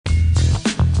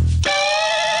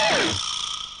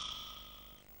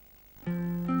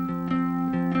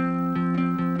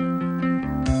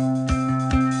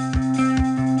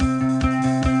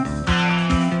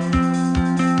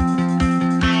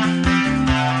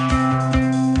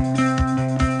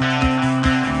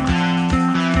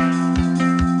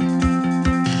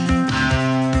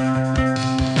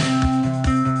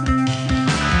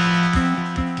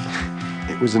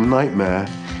was a nightmare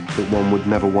that one would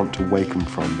never want to waken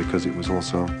from, because it was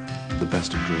also the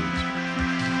best of dreams.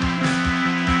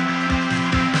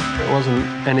 It wasn't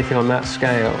anything on that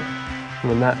scale. I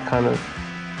mean, that kind of,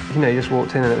 you know, you just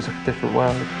walked in and it was a different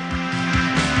world.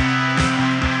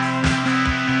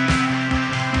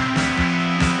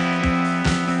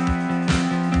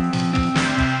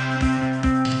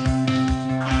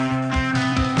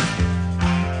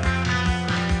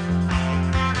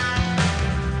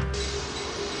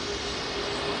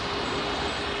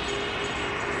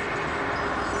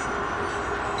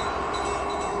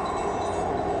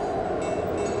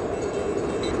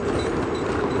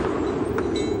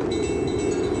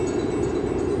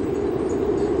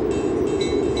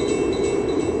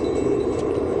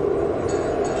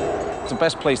 The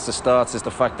best place to start is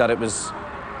the fact that it was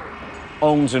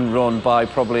owned and run by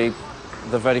probably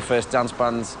the very first dance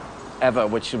band ever,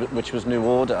 which was New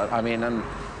Order. I mean, and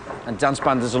dance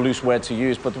band is a loose word to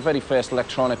use, but the very first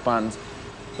electronic band,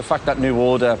 the fact that New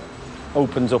Order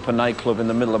opened up a nightclub in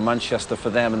the middle of Manchester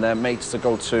for them and their mates to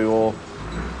go to,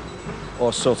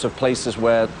 or sort of places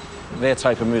where their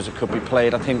type of music could be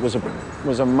played, I think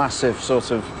was a massive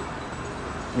sort of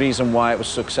reason why it was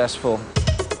successful.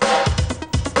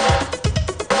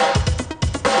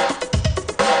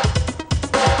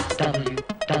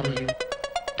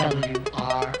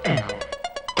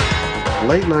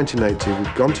 Late 1980,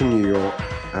 we'd gone to New York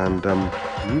and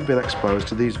we'd been exposed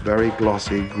to these very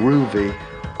glossy, groovy,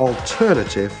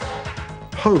 alternative,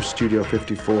 post-Studio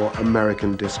 54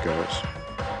 American discos,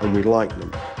 and we liked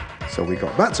them. So we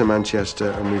got back to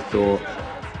Manchester and we thought,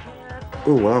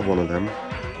 oh, we'll have one of them.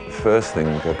 The first thing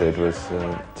I did was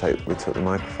we took the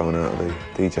microphone out of the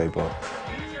DJ box,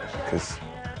 because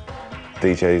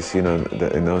DJs, you know,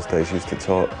 in those days used to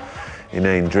talk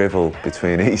inane drivel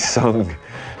between each song.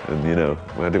 And, you know,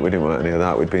 we didn't want any of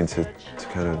that. We'd been to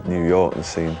kind of New York and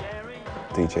seen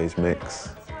DJs mix.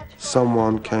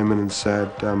 Someone came in and said,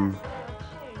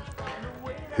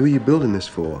 who are you building this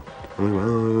for? And we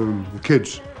went, the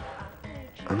kids.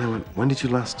 And they went, when did you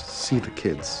last see the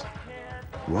kids?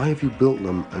 Why have you built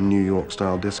them a New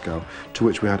York-style disco? To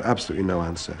which we had absolutely no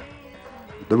answer.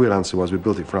 The real answer was we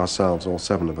built it for ourselves, all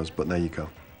 7 of us, but there you go.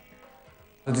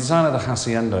 The design of the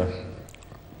Hacienda,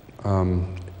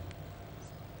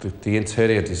 the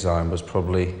interior design was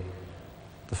probably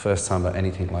the first time that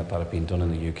anything like that had been done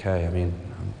in the UK. I mean,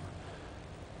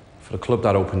 for a club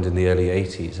that opened in the early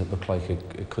 80s, it looked like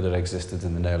it could have existed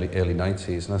in the early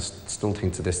 90s, and I still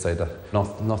think to this day that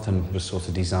nothing was sort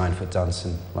of designed for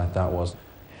dancing like that was.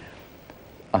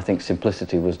 I think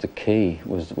simplicity was the key,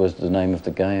 was the name of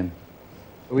the game.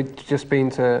 We'd just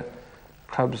been to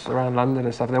clubs around London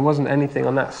and stuff, and there wasn't anything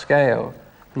on that scale,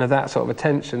 you know, that sort of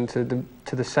attention to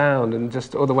the sound and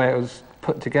just all the way it was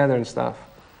put together and stuff.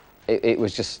 It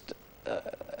was just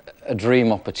a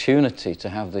dream opportunity to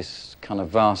have this kind of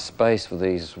vast space for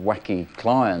these wacky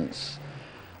clients,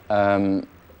 and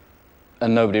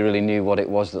nobody really knew what it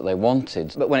was that they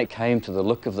wanted. But when it came to the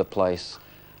look of the place,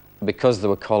 because there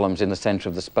were columns in the centre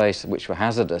of the space which were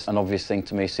hazardous, an obvious thing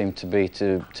to me seemed to be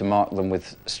to mark them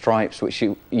with stripes, which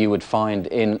you would find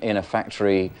in a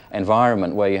factory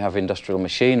environment where you have industrial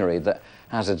machinery, that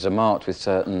hazards are marked with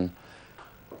certain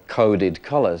coded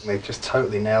colours. They've just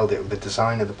totally nailed it. The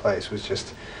design of the place was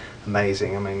just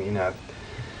amazing. I mean, you know,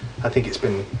 I think it's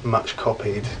been much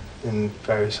copied in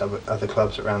various other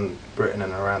clubs around Britain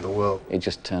and around the world. It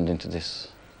just turned into this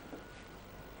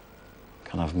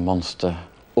kind of monster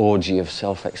orgy of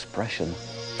self-expression.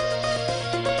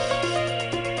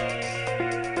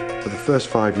 For the first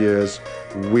 5 years,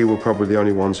 we were probably the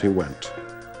only ones who went.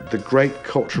 The great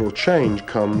cultural change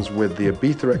comes with the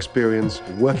Ibiza experience,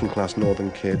 working class northern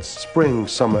kids, spring,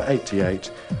 summer, 88.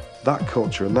 That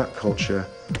culture and that culture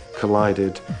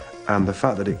collided, and the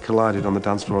fact that it collided on the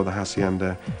dance floor of the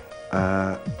Hacienda,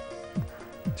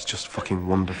 it's just fucking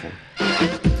wonderful.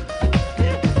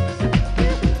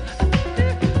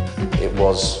 It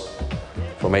was,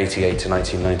 from 88 to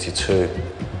 1992,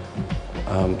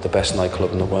 the best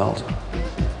nightclub in the world.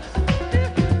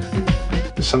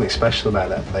 There's something special about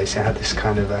that place. It had this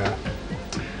kind of,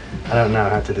 I don't know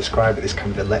how to describe it, this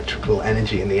kind of electrical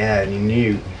energy in the air, and you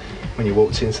knew when you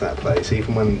walked into that place,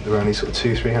 even when there were only sort of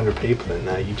 200-300 people in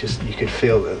there, you could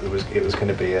feel that it was going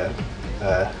to be a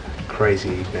crazy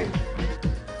evening.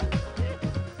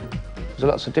 There's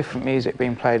lots of different music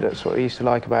being played that sort of used to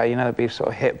like about it. You know, there'd be sort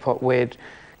of hip-hop, weird,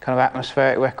 kind of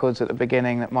atmospheric records at the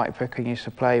beginning that Mike Pickering used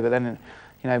to play, but then,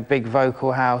 you know, big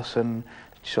vocal house and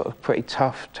sort of pretty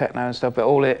tough techno and stuff, but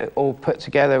all put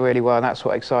together really well, and that's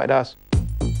what excited us.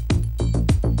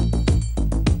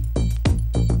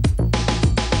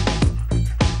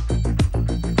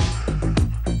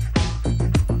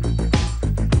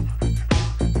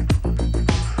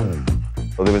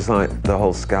 Well, there was like the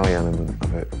whole scally element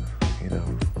of it, you know.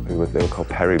 They were called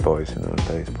Perry Boys in those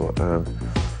days, but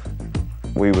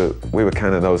we were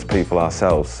kind of those people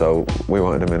ourselves, so we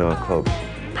wanted them in our club.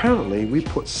 Apparently, we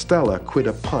put Stella quid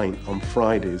a pint on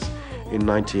Fridays in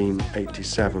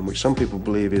 1987, which some people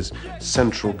believe is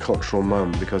central cultural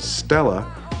moment, because Stella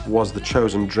was the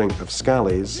chosen drink of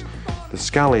Scallies. The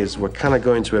Scallies were kind of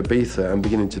going to Ibiza and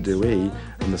beginning to do E,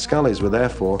 and the Scallies were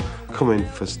therefore coming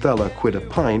for Stella quid a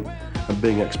pint and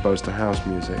being exposed to house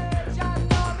music.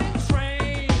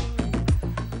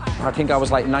 I think I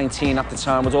was like 19 at the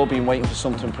time. We'd all been waiting for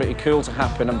something pretty cool to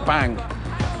happen, and bang,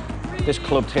 this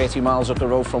club 30 miles up the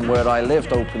road from where I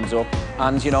lived opens up,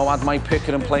 and, you know, I had my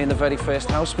picker and playing the very first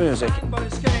house music.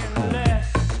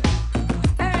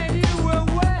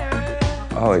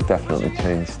 Oh, it definitely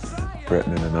changed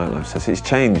Britain in the nightlife sense. It's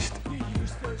changed,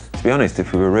 to be honest,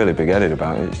 if we were really big-headed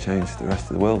about it, it's changed the rest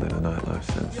of the world in a nightlife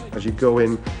sense. As you go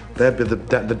in, there'd be the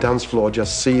dance floor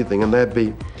just seething, and there'd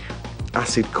be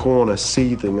Acid Corner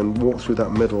seething, and walk through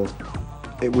that middle.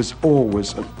 It was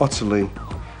always an utterly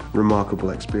remarkable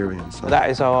experience. That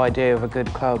is our idea of a good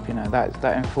club, you know,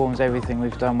 that informs everything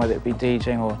we've done, whether it be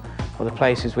DJing or the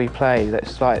places we play.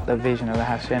 That's like the vision of the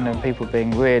Hacienda and people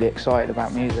being really excited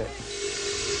about music.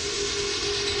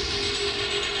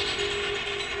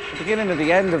 The beginning of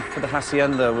the end for the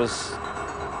Hacienda was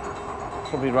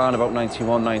probably around about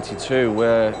 91, 92,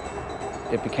 where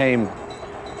it became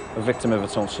a victim of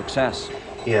its own success.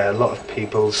 Yeah, a lot of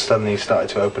people suddenly started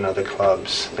to open other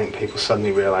clubs. I think people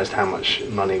suddenly realised how much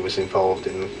money was involved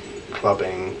in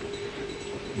clubbing,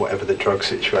 whatever the drug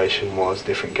situation was,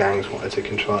 different gangs wanted to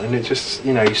control it. And it just,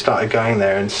 you know, you started going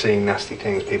there and seeing nasty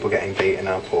things, people getting beaten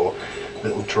up or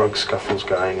little drug scuffles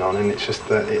going on, and it's just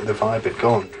the vibe had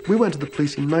gone. We went to the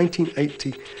police in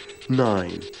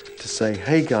 1989 to say,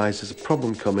 hey guys, there's a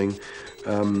problem coming.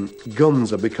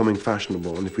 Guns are becoming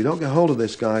fashionable, and if we don't get hold of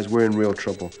this, guys, we're in real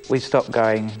trouble. We stopped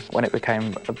going when it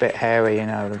became a bit hairy, you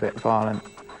know, and a bit violent.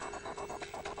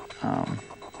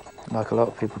 Like a lot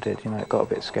of people did, you know, it got a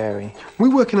bit scary. We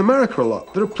work in America a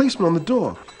lot. There are policemen on the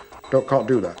door. Can't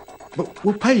do that. But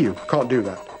we'll pay you. Can't do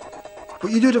that. But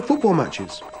you do it at football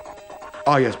matches.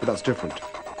 Ah, yes, but that's different.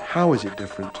 How is it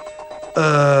different?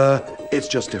 It's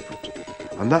just different.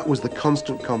 And that was the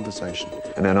constant conversation.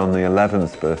 And then on the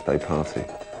 11th birthday party,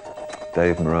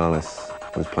 Dave Morales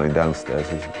was playing downstairs.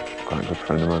 He's quite a good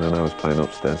friend of mine, and I was playing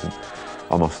upstairs. And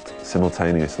almost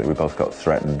simultaneously, we both got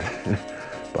threatened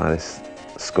by this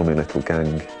scummy little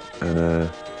gang. And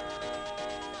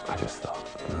I just thought,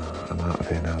 I'm out of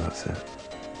here now, that's it.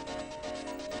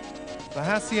 The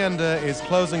Hacienda is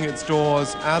closing its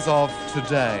doors as of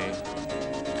today.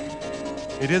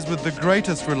 It is with the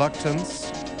greatest reluctance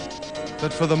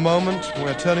that for the moment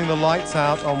we're turning the lights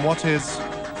out on what is,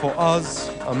 for us,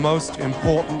 a most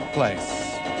important place.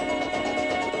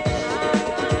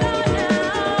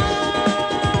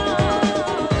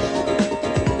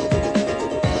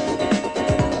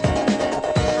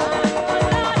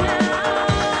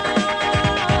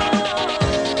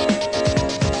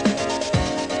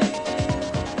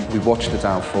 We watched the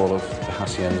downfall of the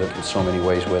Hacienda in so many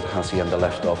ways. Where the Hacienda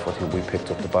left off, I think we picked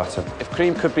up the baton. If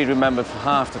Cream could be remembered for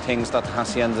half the things that the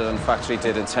Hacienda and factory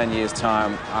did in 10 years'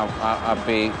 time, I'd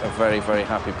be a very, very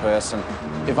happy person.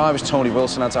 If I was Tony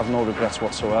Wilson, I'd have no regrets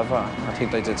whatsoever. I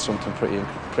think they did something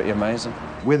pretty amazing.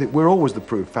 We're always the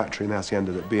proof, factory and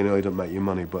Hacienda, that being early doesn't make you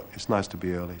money, but it's nice to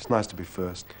be early. It's nice to be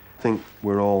first. I think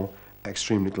we're all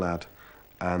extremely glad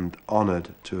and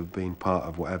honoured to have been part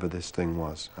of whatever this thing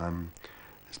was.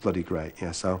 It's bloody great,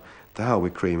 yeah. So to hell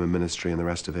with Cream and Ministry and the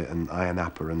rest of it, and Iron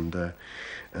Appa and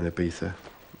Ibiza.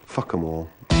 Fuck them all.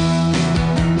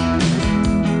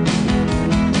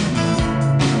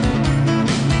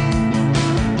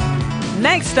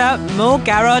 Next up, more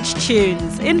garage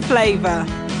tunes in flavour.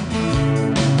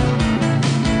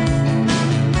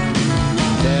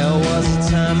 There was a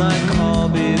time I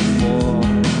called before.